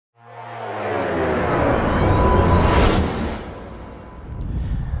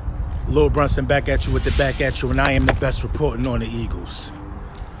Lil Brunson back at you with the back at you, and I am the best reporting on the Eagles.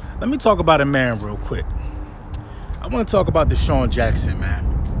 Let me talk about a man real quick. I want to talk about Desean Jackson, man.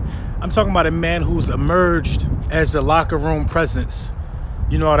 I'm talking about a man who's emerged as a locker room presence.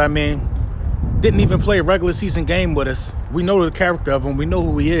 You know what I mean? Didn't even play a regular season game with us. We know the character of him. We know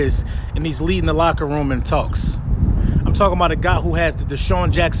who he is, and he's leading the locker room in talks. I'm talking about a guy who has the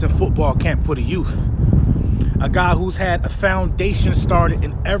Desean Jackson football camp for the youth. A guy who's had a foundation started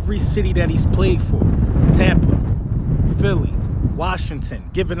in every city that he's played for. Tampa, Philly, Washington,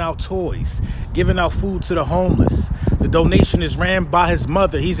 giving out toys, giving out food to the homeless. The donation is ran by his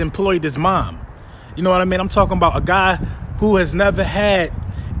mother. He's employed his mom. You know what I mean? I'm talking about a guy who has never had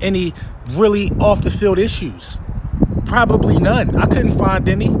any really off-the-field issues. Probably none. I couldn't find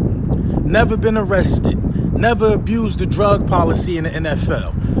any. Never been arrested. Never abused the drug policy in the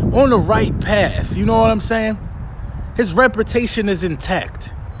NFL. On the right path. You know what I'm saying? His reputation is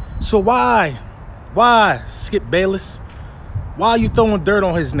intact. So why, Skip Bayless? Why are you throwing dirt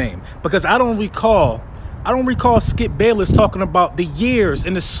on his name? Because I don't recall Skip Bayless talking about the years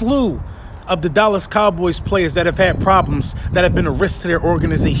and the slew of the Dallas Cowboys players that have had problems that have been a risk to their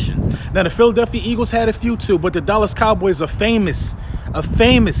organization. Now, the Philadelphia Eagles had a few too, but the Dallas Cowboys are famous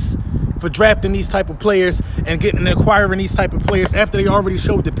for drafting these type of players and acquiring these type of players after they already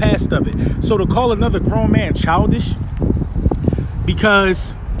showed the past of it. So to call another grown man childish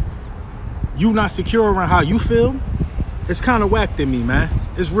because you not secure around how you feel, it's kind of whack to me, man.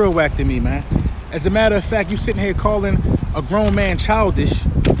 It's real whack to me, man. As a matter of fact, you sitting here calling a grown man childish.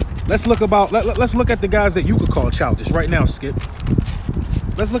 Let's look at the guys that you could call childish right now, Skip.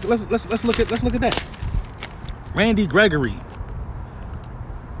 Let's look at that. Randy Gregory.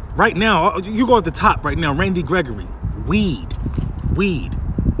 Right now, you go at the top right now. Randy Gregory. Weed.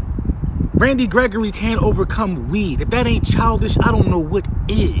 Randy Gregory can't overcome weed. If that ain't childish, I don't know what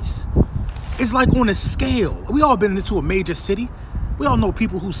is. It's like on a scale. We all been into a major city. We all know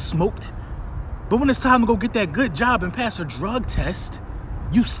people who smoked. But when it's time to go get that good job and pass a drug test,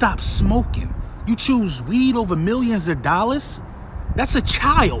 you stop smoking. You choose weed over millions of dollars? That's a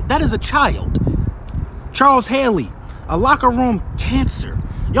child. That is a child. Charles Haley, a locker room cancer.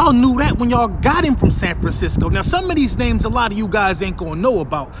 Y'all knew that when y'all got him from San Francisco. Now, some of these names a lot of you guys ain't gonna know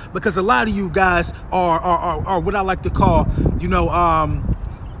about because a lot of you guys are what I like to call,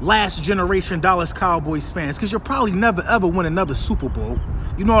 last generation Dallas Cowboys fans, because you'll probably never ever win another Super Bowl.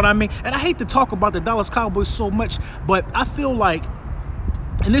 You know what I mean? And I hate to talk about the Dallas Cowboys so much, but I feel like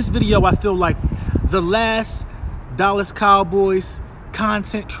in this video, I feel like the last Dallas Cowboys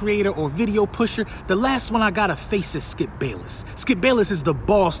content creator or video pusher, the last one I gotta face is Skip Bayless. Skip Bayless is the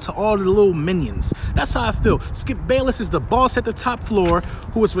boss to all the little minions. That's how I feel. Skip Bayless is the boss at the top floor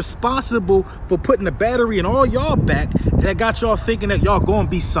who is responsible for putting the battery in all y'all back that got y'all thinking that y'all gonna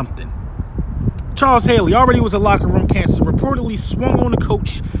be something. Charles Haley already was a locker room cancer, reportedly swung on the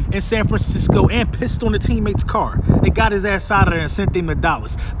coach in San Francisco and pissed on the teammate's car. They got his ass out of there and sent him to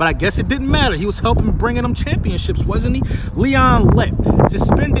Dallas. But I guess it didn't matter. He was helping bringing them championships, wasn't he? Leon Lett,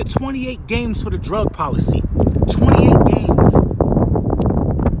 suspended 28 games for the drug policy. 28 games.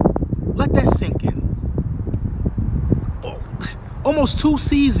 Let that sink in. Oh, almost 2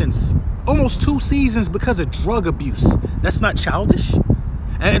 seasons. Almost 2 seasons because of drug abuse. That's not childish?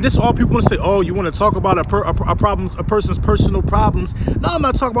 And this is all people want to say, oh, you want to talk about a person's personal problems. No, I'm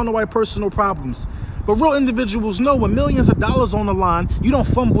not talking about nobody's personal problems. But real individuals know when millions of dollars on the line, you don't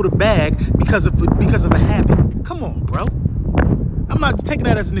fumble the bag because of a habit. Come on, bro. I'm not taking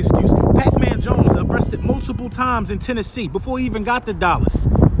that as an excuse. Pac-Man Jones arrested multiple times in Tennessee before he even got to Dallas.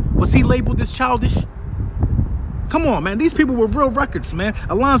 Was he labeled as childish? Come on, man. These people were real records, man.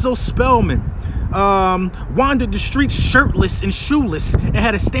 Alonzo Spellman wandered the streets shirtless and shoeless and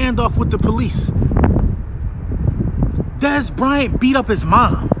had a standoff with the police. Dez Bryant beat up his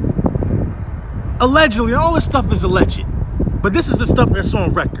mom. Allegedly. All this stuff is alleged. But this is the stuff that's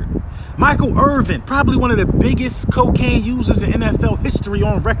on record. Michael Irvin, probably one of the biggest cocaine users in NFL history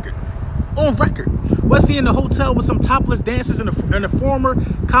on record. On record. Was he in the hotel with some topless dancers and a former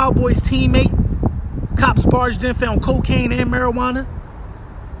Cowboys teammate? Cops barged in, found cocaine and marijuana.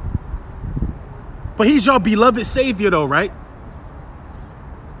 But he's your beloved savior, though, right?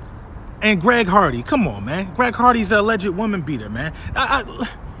 And Greg Hardy. Come on, man. Greg Hardy's an alleged woman beater, man.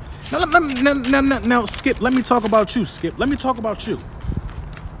 Now, Skip, let me talk about you, Skip. Let me talk about you.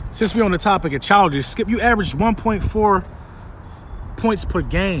 Since we're on the topic of childish, Skip, you averaged 1.4 points per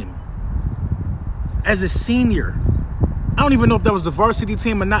game as a senior. I don't even know if that was the varsity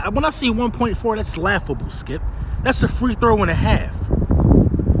team or not. When I see 1.4, that's laughable, Skip. That's a free throw and a half.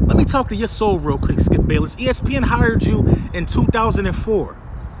 Let me talk to your soul real quick, Skip Bayless. ESPN hired you in 2004.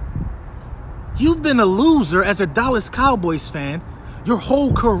 You've been a loser as a Dallas Cowboys fan your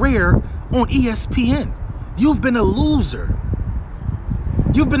whole career on ESPN. You've been a loser.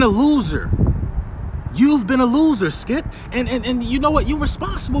 You've been a loser. You've been a loser, Skip. And you know what? You're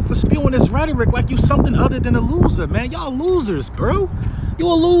responsible for spewing this rhetoric like you something other than a loser, man. Y'all losers, bro. You're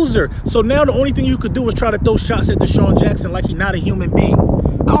a loser. So now the only thing you could do is try to throw shots at Desean Jackson like he's not a human being.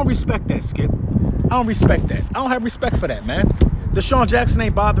 I don't respect that, Skip. I don't respect that. I don't have respect for that, man. Desean Jackson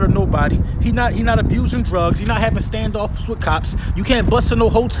ain't bothering nobody. He not abusing drugs. He not having standoffs with cops. You can't bust in no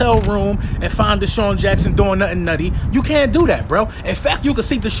hotel room and find Desean Jackson doing nothing nutty. You can't do that, bro. In fact, you can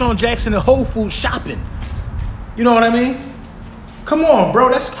see Desean Jackson in Whole Foods shopping. You know what I mean? Come on, bro.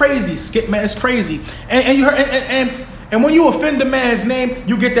 That's crazy, Skip, man. It's crazy. And you heard and when you offend the man's name,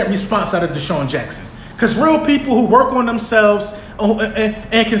 you get that response out of Desean Jackson. Because real people who work on themselves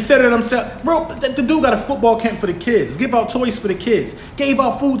and consider themselves, bro, the dude got a football camp for the kids, give out toys for the kids, gave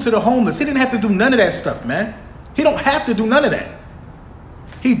out food to the homeless. He didn't have to do none of that stuff, man. He don't have to do none of that.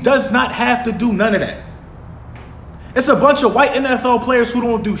 He does not have to do none of that. It's a bunch of white NFL players who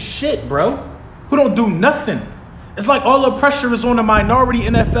don't do shit, bro, who don't do nothing. It's like all the pressure is on the minority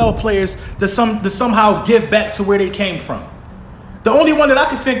NFL players to somehow give back to where they came from. The only one that I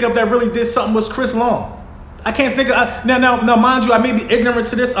could think of that really did something was Chris Long. I can't think of now. Mind you, I may be ignorant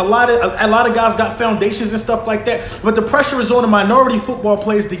to this. A lot of guys got foundations and stuff like that, but the pressure is on the minority football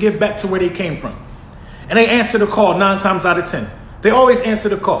players to give back to where they came from, and they answer the call 9 times out of 10. They always answer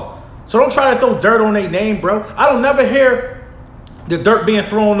the call. So don't try to throw dirt on their name, bro. I don't never hear the dirt being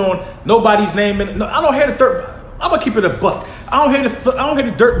thrown on nobody's name, and I don't hear the dirt. I'm gonna keep it a buck. I don't hear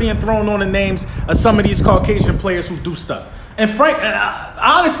the dirt being thrown on the names of some of these Caucasian players who do stuff. And Frank,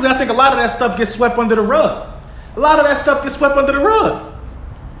 honestly, I think a lot of that stuff gets swept under the rug. A lot of that stuff gets swept under the rug.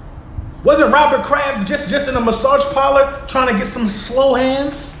 Wasn't Robert Kraft just in a massage parlor trying to get some slow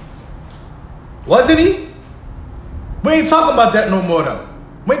hands? Wasn't he? We ain't talking about that no more, though.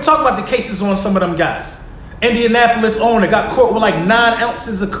 We ain't talking about the cases on some of them guys. Indianapolis owner got caught with like 9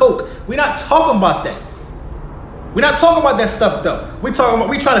 ounces of coke. We're not talking about that. We're not talking about that stuff, though. We trying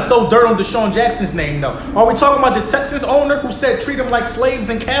to throw dirt on Desean Jackson's name, though. Are we talking about the Texans owner who said treat them like slaves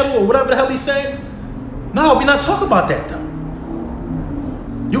and cattle or whatever the hell he said? No, we're not talking about that, though.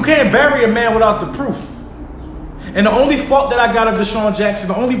 You can't bury a man without the proof. And the only fault that I got of Desean Jackson,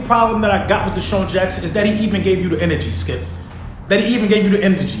 the only problem that I got with Desean Jackson is that he even gave you the energy, Skip. That he even gave you the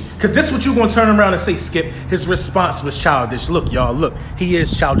energy. Because this is what you're going to turn around and say, Skip. His response was childish. Look, y'all, look. He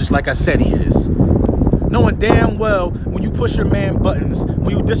is childish like I said he is. Knowing damn well when you push your man buttons, when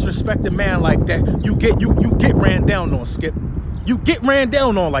you disrespect a man like that, you get ran down on, Skip. You get ran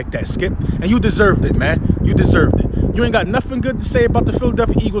down on like that, Skip. And you deserved it, man. You deserved it. You ain't got nothing good to say about the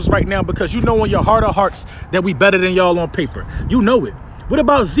Philadelphia Eagles right now because you know in your heart of hearts that we better than y'all on paper. You know it. What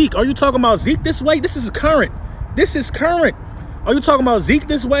about Zeke? Are you talking about Zeke this way? This is current. This is current. Are you talking about Zeke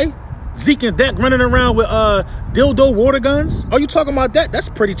this way? Zeke and Dak running around with dildo water guns? Are you talking about that? That's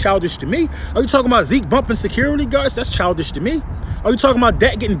pretty childish to me. Are you talking about Zeke bumping security guards? That's childish to me. Are you talking about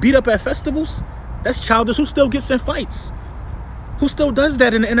Dak getting beat up at festivals? That's childish. Who still gets in fights? Who still does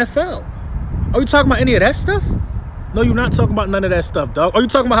that in the NFL? Are you talking about any of that stuff? No, you're not talking about none of that stuff, dog. Are you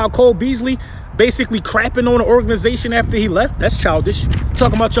talking about how Cole Beasley basically crapping on an organization after he left? That's childish.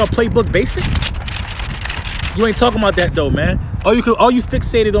 Talking about y'all playbook basic? You ain't talking about that, though, man. All you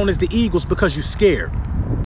fixated on is the Eagles because you scared.